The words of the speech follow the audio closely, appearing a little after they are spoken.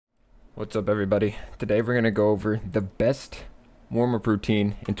What's up, everybody? Today we're going to go over the best warm-up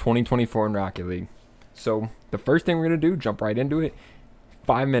routine in 2024 in Rocket League. So the first thing we're going to do, jump right into it,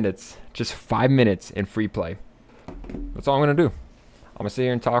 5 minutes, just 5 minutes in free play. That's all I'm going to do. I'm going to sit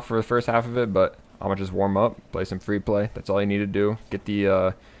here and talk for the first half of it, but I'm going to just warm up, play some free play. That's all you need to do. Get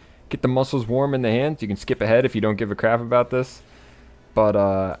the muscles warm in the hands. You can skip ahead if you don't give a crap about this. But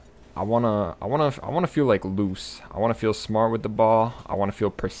I wanna feel like loose. I wanna feel smart with the ball. I wanna feel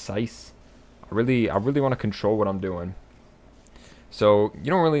precise. I really wanna control what I'm doing. So you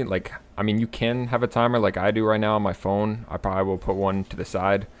don't really like. I mean, you can have a timer like I do right now on my phone. I probably will put one to the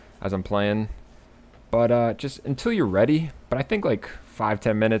side as I'm playing. But just until you're ready. But I think like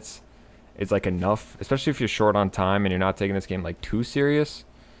 5-10 minutes is like enough, especially if you're short on time and you're not taking this game like too serious,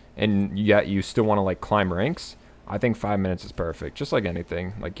 and yet you still want to like climb ranks. I think 5 minutes is perfect, just like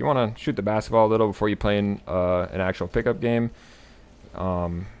anything. Like, you want to shoot the basketball a little before you play in an actual pickup game.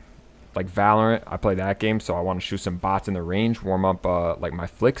 Like Valorant, I play that game, so I want to shoot some bots in the range, warm up like my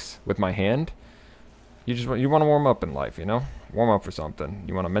flicks with my hand. You want to warm up in life, you know? Warm up for something.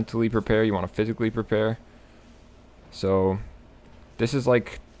 You want to mentally prepare, you want to physically prepare. So this is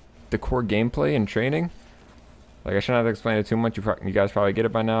like the core gameplay and training. Like, I shouldn't have to explain it too much. You guys probably get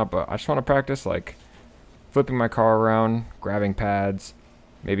it by now, but I just want to practice like flipping my car around, grabbing pads,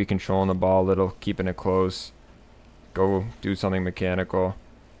 maybe controlling the ball a little, keeping it close, go do something mechanical.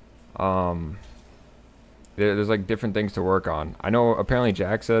 There's like different things to work on. I know apparently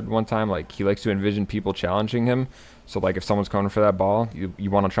Jack said one time like he likes to envision people challenging him. So like if someone's coming for that ball,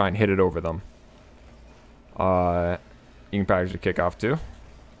 you want to try and hit it over them. You can practice your kickoff too.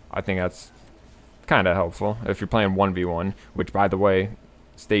 I think that's kind of helpful if you're playing 1v1, which, by the way,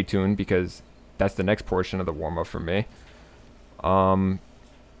 stay tuned because that's the next portion of the warm-up for me.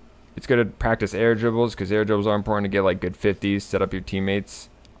 It's good to practice air dribbles because air dribbles are important to get like good 50s, set up your teammates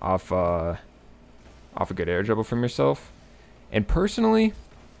off a good air dribble from yourself. And personally,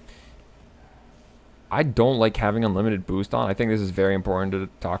 I don't like having unlimited boost on. I think this is very important to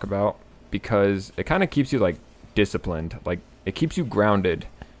talk about because it kind of keeps you like disciplined. Like, it keeps you grounded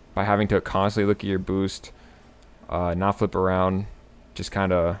by having to constantly look at your boost, not flip around, just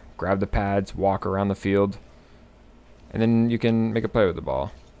kind of grab the pads, walk around the field, and then you can make a play with the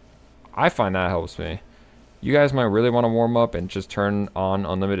ball. I find that helps me. You guys might really want to warm up and just turn on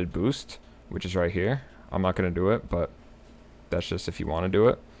unlimited boost, which is right here. I'm not going to do it, but that's just if you want to do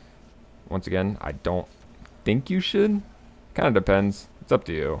it. Once again, I don't think you should. Kind of depends. It's up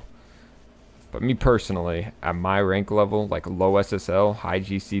to you. But me personally, at my rank level, like low SSL, high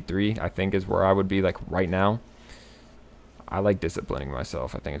GC3, I think is where I would be like right now. I like disciplining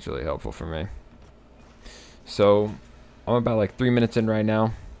myself. I think it's really helpful for me. So I'm about like 3 minutes in right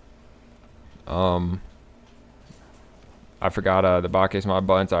now. I forgot the bot case mod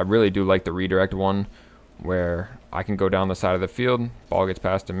buttons. I really do like the redirect one where I can go down the side of the field, ball gets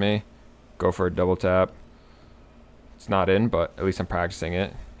passed to me, go for a double tap. It's not in, but at least I'm practicing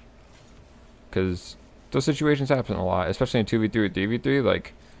it. Because those situations happen a lot, especially in 2v3 or 3v3.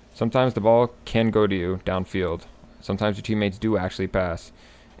 Like, sometimes the ball can go to you downfield. Sometimes your teammates do actually pass.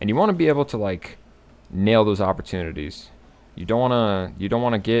 And you want to be able to, like, nail those opportunities. You don't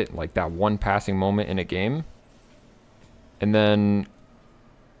want to get, like, that one passing moment in a game. And then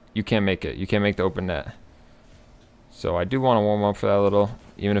you can't make it. You can't make the open net. So I do want to warm up for that a little.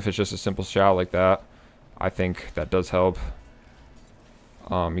 Even if it's just a simple shot like that. I think that does help.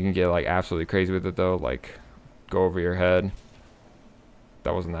 You can get like absolutely crazy with it though, like go over your head.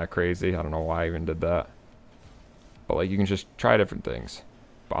 That wasn't that crazy. I don't know why I even did that. But like you can just try different things.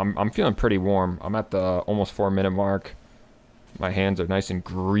 But I'm feeling pretty warm. I'm at the almost 4 minute mark. My hands are nice and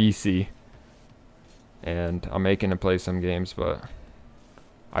greasy. And I'm making to play some games, but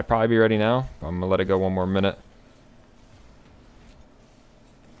I'd probably be ready now. I'm gonna let it go 1 more minute.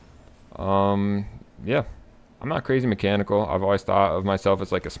 Yeah. I'm not crazy mechanical. I've always thought of myself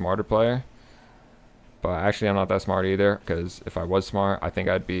as like a smarter player. But actually I'm not that smart either, because if I was smart, I think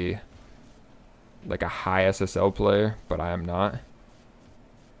I'd be like a high SSL player, but I am not.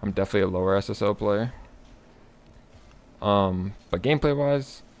 I'm definitely a lower SSL player. But gameplay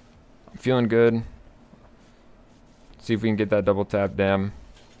wise, I'm feeling good. See if we can get that double tap. Damn.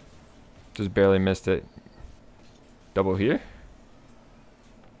 Just barely missed it. Double here.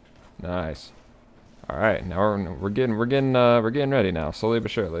 Nice. All right, now we're getting ready now, slowly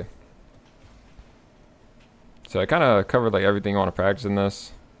but surely. So I kind of covered like everything I want to practice in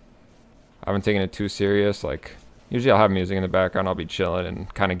this. I haven't taken it too serious. Like usually I'll have music in the background, I'll be chilling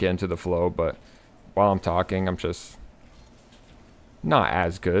and kind of get into the flow. But while I'm talking, I'm just not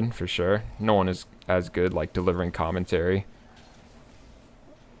as good for sure. No one is as good like delivering commentary.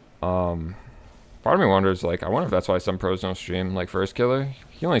 Part of me wonders, like, I wonder if that's why some pros don't stream. Like, First Killer,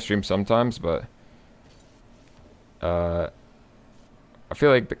 he only streams sometimes, but I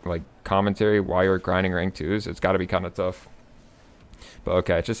feel like commentary while you're grinding rank 2s, it's got to be kind of tough. But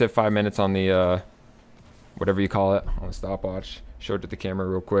okay, I just hit 5 minutes on the whatever you call it, on the stopwatch. Show it to the camera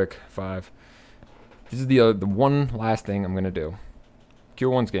real quick. 5. This is the one last thing I'm gonna do.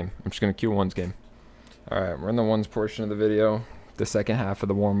 Q1's game. I'm just gonna Q1's game. All right, we're in the ones portion of the video. The second half of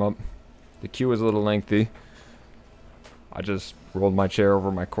the warm up. The Q is a little lengthy. I just rolled my chair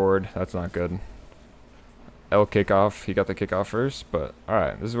over my cord. That's not good. L kickoff. He got the kickoff first, but all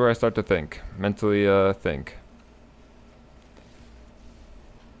right. This is where I start to think. Mentally think.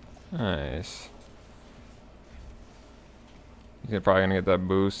 Nice. He's probably gonna get that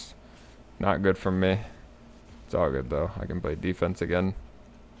boost. Not good for me. It's all good though. I can play defense again.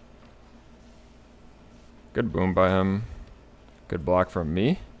 Good boom by him. Good block from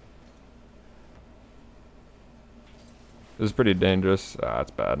me. This is pretty dangerous. Ah,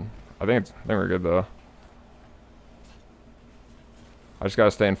 that's bad. I think we're good though. I just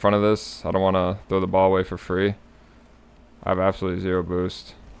gotta stay in front of this. I don't want to throw the ball away for free. I have absolutely 0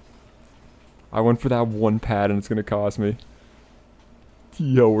 boost. I went for that one pad and it's gonna cost me.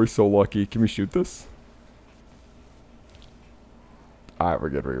 Yo, we're so lucky. Can we shoot this? Alright, we're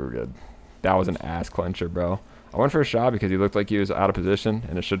good, we're good. That was an ass clencher, bro. I went for a shot because he looked like he was out of position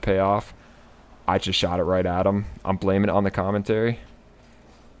and it should pay off. I just shot it right at him. I'm blaming it on the commentary.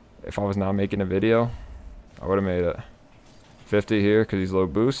 If I was not making a video, I would have made it. 50 here because he's low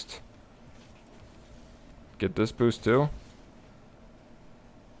boost. Get this boost too.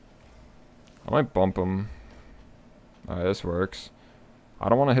 I might bump him. Alright, this works. I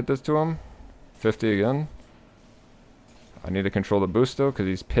don't want to hit this to him. 50 again. I need to control the boost though because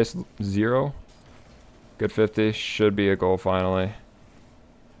he's pissed 0. Good 50. Should be a goal finally.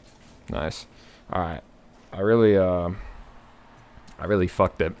 Nice. Alright. I really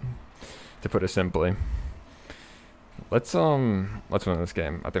fucked it, to put it simply. Let's win this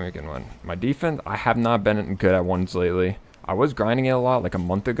game. I think we can win. My defense, I have not been good at ones lately. I was grinding it a lot like a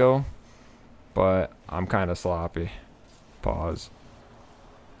month ago, but I'm kind of sloppy. Pause.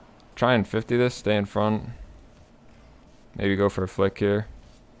 Try and 50 this, stay in front. Maybe go for a flick here.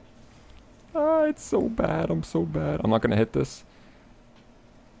 Ah, it's so bad. I'm so bad. I'm not going to hit this.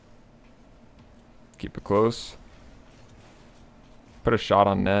 Keep it close. Put a shot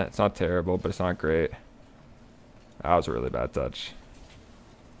on net. It's not terrible, but it's not great. That was a really bad touch.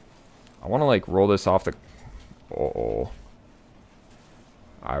 I want to like roll this off the... Oh.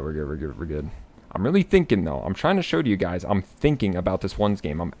 Alright, we're good. I'm really thinking though. I'm trying to show to you guys. I'm thinking about this ones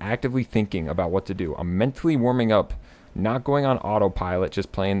game. I'm actively thinking about what to do. I'm mentally warming up. Not going on autopilot,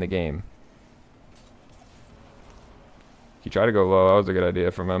 just playing the game. He tried to go low. That was a good idea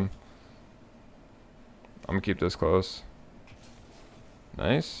from him. I'm going to keep this close.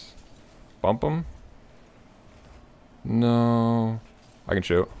 Nice. Bump him. No. I can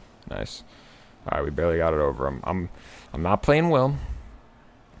shoot. Nice. Alright, we barely got it over him. I'm not playing well,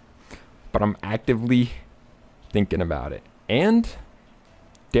 but I'm actively thinking about it. And,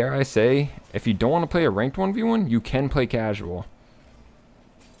 dare I say, if you don't want to play a ranked 1v1, you can play casual.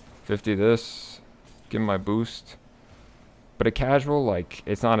 50 this. Give him my boost. But a casual, like,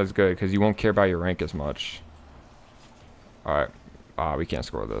 it's not as good because you won't care about your rank as much. Alright. We can't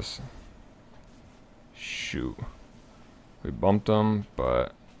score this. Shoot. We bumped him,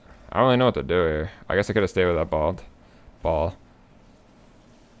 but I don't really know what to do here. I guess I could have stayed with that ball.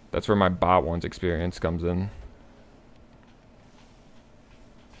 That's where my bot one's experience comes in.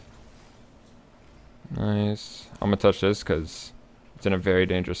 Nice. I'm going to touch this because it's in a very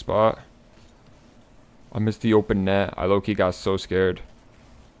dangerous spot. I missed the open net. I low-key got so scared.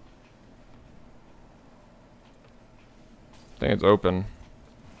 I think it's open.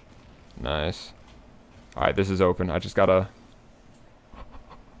 Nice. Alright, this is open. I just gotta...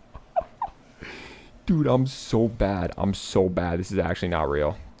 Dude, I'm so bad. I'm so bad. This is actually not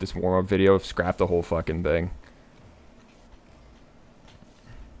real. This warm-up video, scrap the whole fucking thing.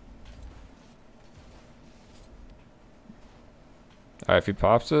 Alright, if he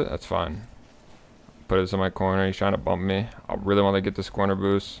pops it, that's fine. Put this in my corner. He's trying to bump me. I really want to get this corner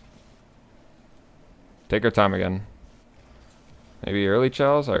boost. Take our time again. Maybe early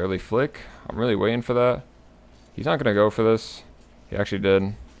Charles, I early flick. I'm really waiting for that. He's not going to go for this. He actually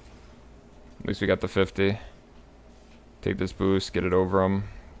did. At least we got the 50. Take this boost, get it over him.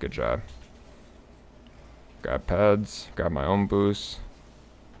 Good job. Grab pads, grab my own boost.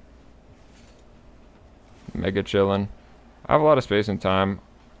 Mega chilling. I have a lot of space and time.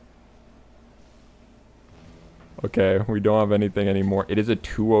 Okay, we don't have anything anymore. It is a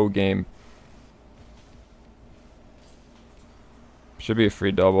 2-0 game. Should be a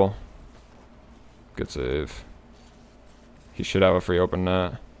free double. Good save. He should have a free open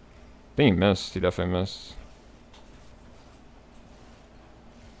net. I think he missed. He definitely missed.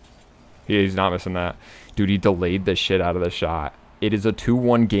 He's not missing that. Dude, he delayed the shit out of the shot. It is a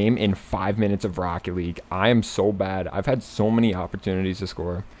 2-1 game in 5 minutes of Rocket League. I am so bad. I've had so many opportunities to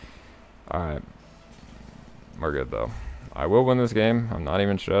score. Alright. We're good, though. I will win this game. I'm not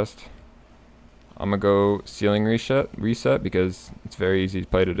even stressed. I'm going to go ceiling reset because it's very easy to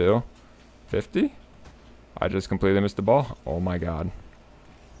play to do. 50? I just completely missed the ball. Oh, my God.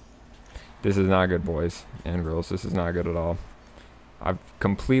 This is not good, boys and girls. This is not good at all. I've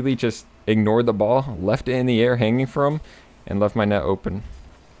completely just ignored the ball, left it in the air hanging from him, and left my net open.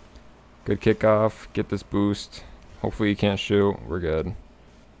 Good kickoff. Get this boost. Hopefully you can't shoot. We're good.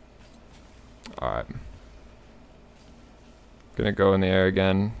 Alright. Gonna go in the air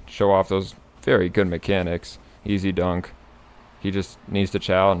again. Show off those very good mechanics. Easy dunk. He just needs to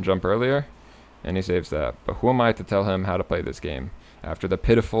chow and jump earlier, and he saves that. But who am I to tell him how to play this game after the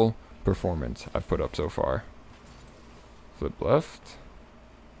pitiful performance I've put up so far? Flip left.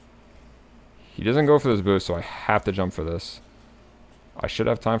 He doesn't go for this boost, so I have to jump for this. I should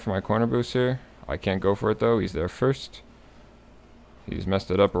have time for my corner boost here. I can't go for it, though. He's there first. He's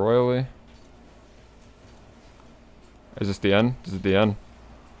messed it up royally. Is this the end? This is the end.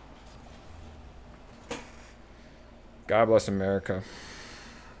 God bless America.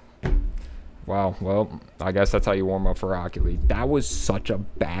 Wow, well, I guess that's how you warm up for Rocket League. That was such a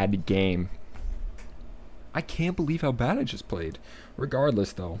bad game. I can't believe how bad I just played.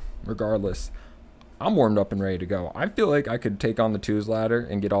 Regardless, though. Regardless. I'm warmed up and ready to go. I feel like I could take on the twos ladder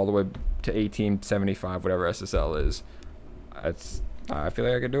and get all the way to 1875, whatever SSL is. I feel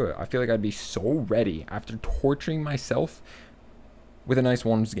like I could do it. I feel like I'd be so ready after torturing myself with a nice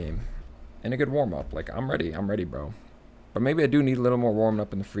ones game and a good warm-up. Like, I'm ready. I'm ready, bro. But maybe I do need a little more warming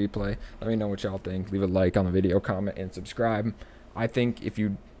up in the free play. Let me know what y'all think. Leave a like on the video, comment, and subscribe. I think if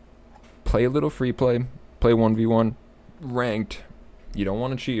you play a little free play 1v1 ranked, you don't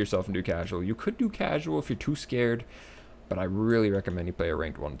want to cheat yourself and do casual. You could do casual if you're too scared, but I really recommend you play a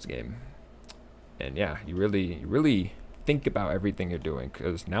ranked ones game. And yeah, you really think about everything you're doing,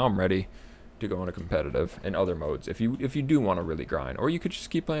 because now I'm ready to go into competitive and other modes if you do want to really grind, or you could just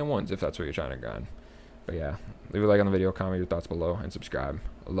keep playing ones if that's what you're trying to grind. But yeah, leave a like on the video, comment your thoughts below, and subscribe.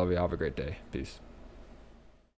 I love you. Have a great day. Peace.